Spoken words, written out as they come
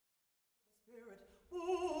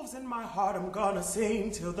In my heart, I'm gonna sing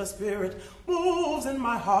till the Spirit moves in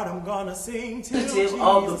my heart. I'm gonna sing till Jesus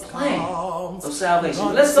of the plan comes. Of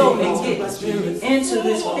salvation. Let's go and get into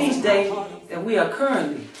this feast day that we have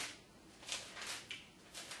currently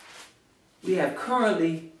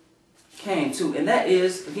came to, and that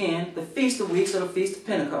is again the Feast of Weeks or the Feast of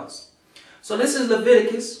Pentecost. So this is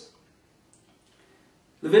Leviticus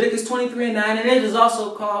 23:9, and it is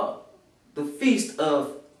also called the Feast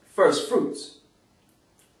of First Fruits.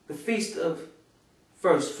 The Feast of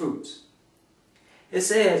First Fruits. It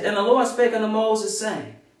says, "And the Lord spake unto Moses,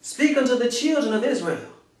 saying, Speak unto the children of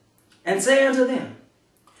Israel, and say unto them,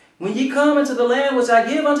 When ye come into the land which I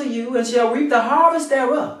give unto you, and shall reap the harvest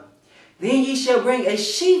thereof, then ye shall bring a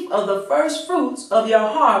sheaf of the first fruits of your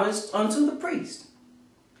harvest unto the priest.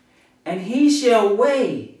 And he shall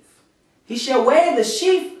wave the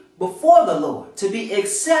sheaf before the Lord, to be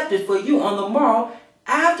accepted for you on the morrow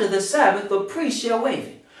after the Sabbath, the priest shall wave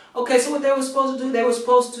it." Okay, so what they were supposed to do, they were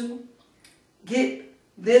supposed to get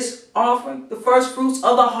this offering, the first fruits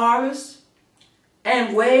of the harvest,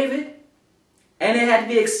 and wave it, and it had to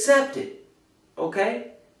be accepted.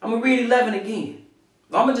 Okay? I'm going to read 11 again.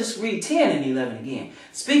 I'm going to just read 10 and 11 again.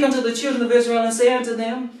 "Speak unto the children of Israel, and say unto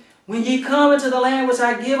them, When ye come into the land which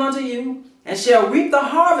I give unto you, and shall reap the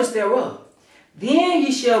harvest thereof, then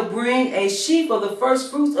ye shall bring a sheaf of the first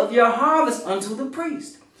fruits of your harvest unto the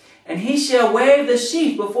priest. And he shall wave the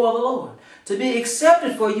sheaf before the Lord, to be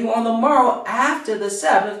accepted for you on the morrow after the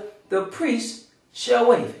Sabbath, the priest shall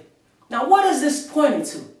wave it." Now what is this pointing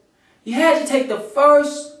to? You had to take the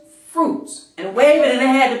first fruits and wave it, and it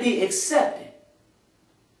had to be accepted.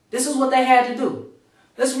 This is what they had to do.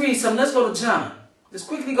 Let's read something. Let's go to John. Let's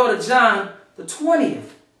quickly go to John, the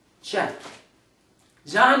 20th chapter.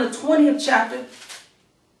 John, the 20th chapter,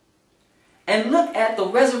 and look at the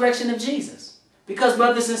resurrection of Jesus. Because,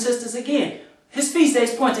 brothers and sisters, again, his feast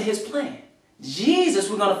days point to his plan. Jesus,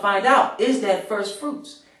 we're going to find out, is that first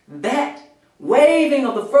fruits. That waving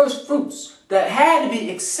of the first fruits that had to be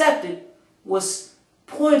accepted was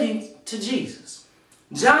pointing to Jesus.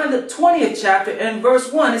 John, the 20th chapter, and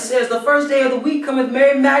verse 1, it says, "The first day of the week cometh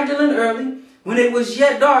Mary Magdalene early, when it was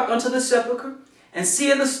yet dark, unto the sepulchre, and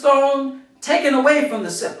seeth the stone taken away from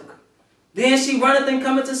the sepulchre. Then she runneth and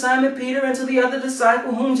cometh to Simon Peter and to the other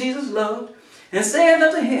disciple whom Jesus loved, and saith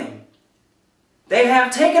unto him, They have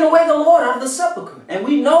taken away the Lord out of the sepulchre, and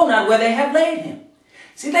we know not where they have laid him."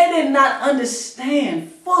 See, they did not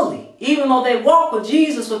understand fully, even though they walked with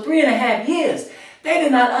Jesus for 3.5 years, they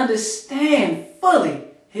did not understand fully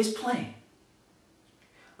his plan.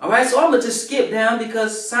 All right, so I'm going to just skip down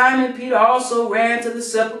because Simon Peter also ran to the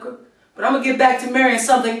sepulchre. But I'm going to get back to Mary and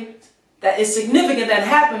something that is significant that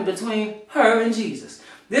happened between her and Jesus.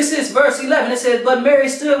 This is verse 11. It says, "But Mary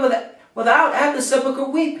stood without at the sepulchre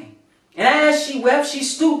weeping. And as she wept, she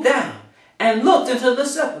stooped down and looked into the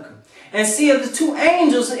sepulchre, and seeth the 2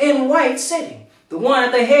 angels in white sitting, the one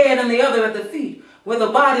at the head and the other at the feet, where the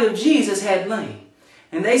body of Jesus had lain.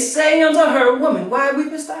 And they say unto her, Woman, why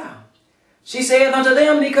weepest thou? She saith unto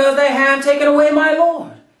them, Because they have taken away my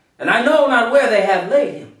Lord, and I know not where they have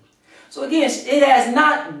laid him." So again, it has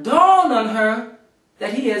not dawned on her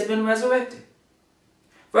that he has been resurrected.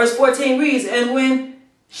 Verse 14 reads, "And when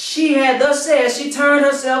she had thus said, she turned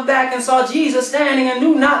herself back and saw Jesus standing, and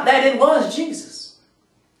knew not that it was Jesus."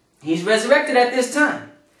 He's resurrected at this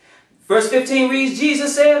time. Verse 15 reads,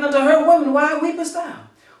 "Jesus saith unto her, Woman, why weepest thou?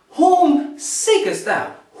 Whom seekest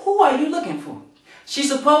thou? Who are you looking for?" She,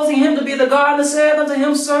 supposing him to be the gardener, saith unto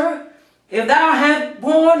him, "Sir, if thou hast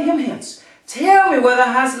borne him hence, tell me where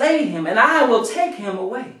thou hast laid him, and I will take him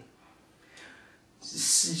away."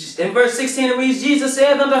 In verse 16 it reads, "Jesus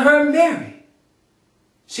saith unto her, Mary.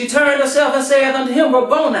 She turned herself and saith unto him,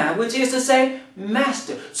 Rabboni," which is to say,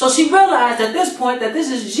 Master. So she realized at this point that this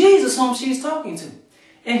is Jesus whom she's talking to,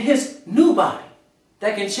 in his new body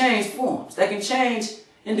that can change forms, that can change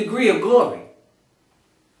in degree of glory.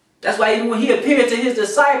 That's why even when he appeared to his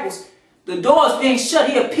disciples, the doors being shut,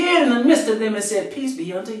 he appeared in the midst of them and said, "Peace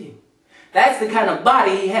be unto you." That's the kind of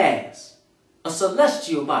body he has, a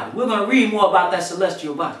celestial body. We're going to read more about that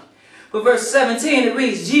celestial body. But verse 17, it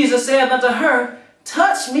reads, "Jesus said unto her,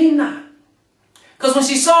 Touch me not." Because when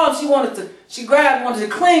she saw him, wanted to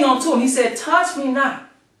cling onto him. He said, "Touch me not,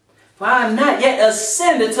 for I am not yet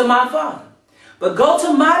ascended to my Father. But go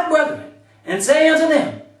to my brethren, and say unto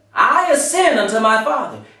them, I ascend unto my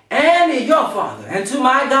Father, and your Father, and to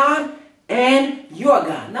my God, and your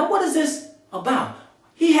God." Now what is this about?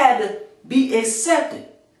 He had to be accepted.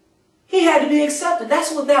 He had to be accepted.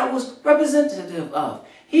 That's what that was representative of.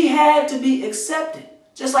 He had to be accepted.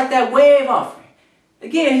 Just like that wave offering.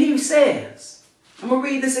 Again, he says, I'm going to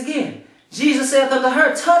read this again. Jesus said unto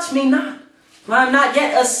her, touch me not, for I am not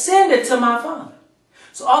yet ascended to my Father.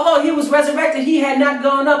 So although he was resurrected, he had not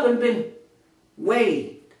gone up and been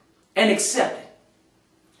weighed and accepted.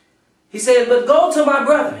 He said, but go to my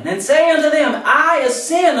brethren and say unto them, I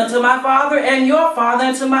ascend unto my Father and your Father,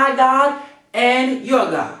 and to my God and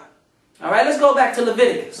your God. All right, let's go back to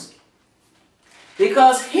Leviticus.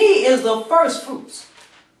 Because he is the first fruits.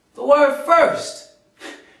 The word first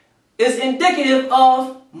is indicative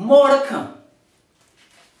of more to come.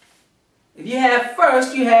 If you have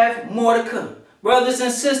first, you have more to come. Brothers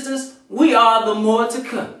and sisters, we are the more to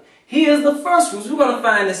come. He is the first fruits. We're going to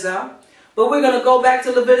find this out. But we're going to go back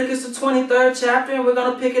to Leviticus, the 23rd chapter, and we're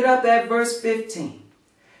going to pick it up at verse 15.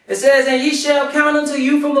 It says, and ye shall count unto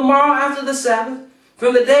you from the morrow after the Sabbath,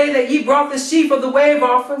 from the day that ye brought the sheaf of the wave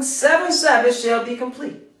offering, 7 Sabbaths shall be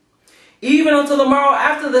complete. Even until the morrow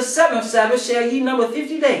after the 7th Sabbath shall ye number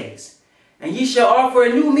 50 days. And ye shall offer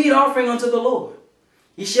a new meat offering unto the Lord.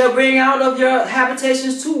 Ye shall bring out of your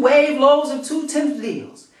habitations 2 wave loaves of 2 tenth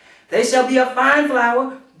deals. They shall be of fine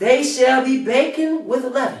flour. They shall be baken with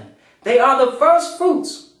leaven. They are the first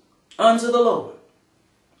fruits unto the Lord.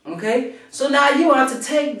 Okay? So now you are to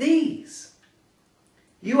take these.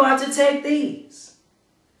 You are to take these.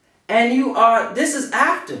 And this is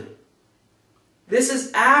after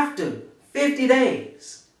 50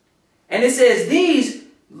 days. And it says these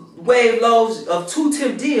wave loaves of 2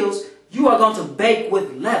 tenth deals you are going to bake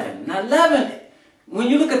with leaven. Now leaven, when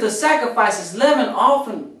you look at the sacrifices, leaven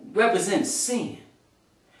often represents sin.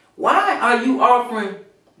 Why are you offering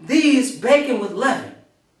these baking with leaven?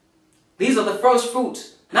 These are the first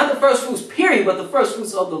fruits. Not the first fruits, period, but the first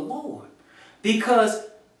fruits of the Lord. Because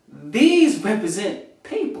these represent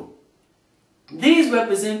people. These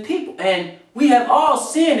represent people. And we have all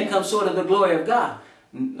sinned and come short of the glory of God.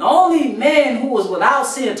 The only man who was without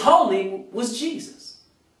sin totally was Jesus.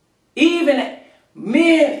 Even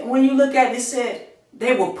men, when you look at it, said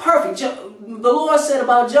they were perfect. The Lord said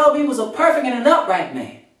about Job, he was a perfect and an upright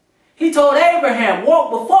man. He told Abraham,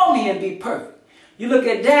 walk before me and be perfect. You look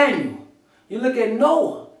at Daniel, you look at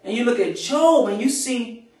Noah, and you look at Job, and you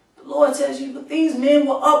see the Lord tells you that these men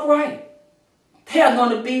were upright. They are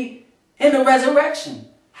going to be in the resurrection.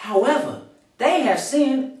 However, they have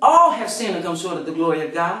sinned. All have sinned and come short of the glory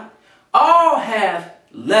of God. All have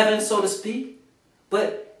leavened, so to speak.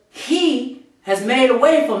 But he has made a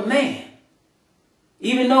way for man.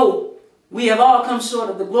 Even though we have all come short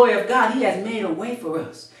of the glory of God, he has made a way for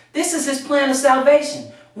us. This is his plan of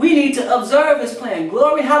salvation. We need to observe his plan.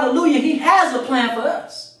 Glory, hallelujah. He has a plan for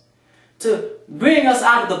us to bring us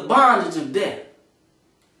out of the bondage of death.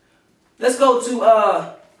 Let's go to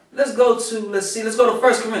 1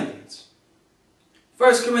 Corinthians.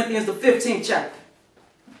 1 Corinthians, the 15th chapter.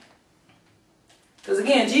 Because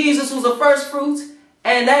again, Jesus was the first fruits,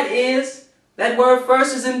 and that word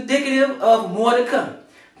first is indicative of more to come.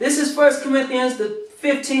 This is 1 Corinthians, the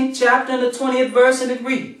 15th chapter and the 20th verse, and it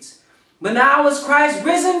reads, but now is Christ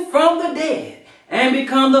risen from the dead and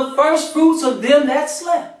become the first fruits of them that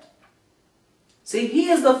slept. See, he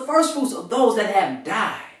is the first fruits of those that have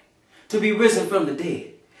died to be risen from the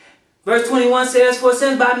dead. Verse 21 says, for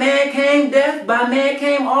since by man came death, by man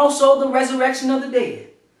came also the resurrection of the dead.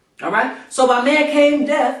 All right? So by man came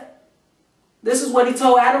death. This is what he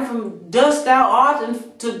told Adam, from dust thou art,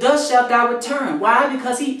 and to dust shalt thou return. Why?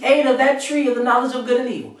 Because he ate of that tree of the knowledge of good and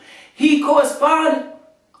evil. He corresponded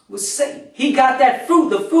with Satan. He got that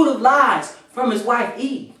fruit, the fruit of lies, from his wife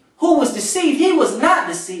Eve, who was deceived. He was not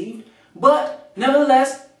deceived, but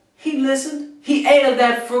nevertheless, he listened. He ate of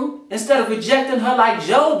that fruit instead of rejecting her like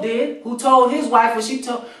Job did, who told his wife when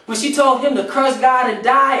she told him to curse God and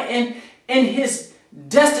die in his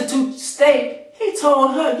destitute state. He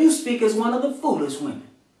told her, you speak as one of the foolish women.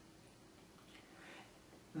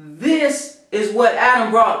 This is what Adam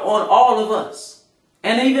brought on all of us.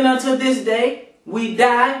 And even until this day, we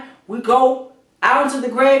die, we go out into the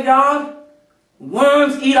graveyard,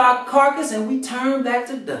 worms eat our carcass, and we turn back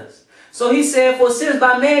to dust. So he said, for since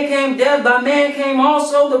by man came death, by man came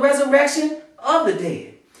also the resurrection of the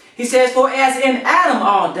dead. He says, for as in Adam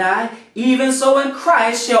all die, even so in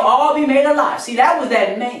Christ shall all be made alive. See, that was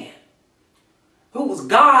that man who was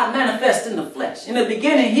God manifest in the flesh. In the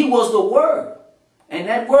beginning, he was the Word. And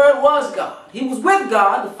that Word was God. He was with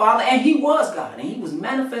God, the Father, and he was God. And he was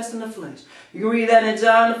manifest in the flesh. You can read that in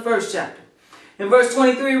John, the 1st chapter. In verse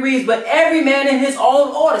 23 reads, but every man in his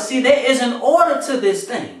own order. See, there is an order to this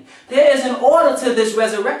thing. There is an order to this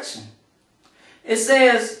resurrection. It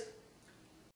says,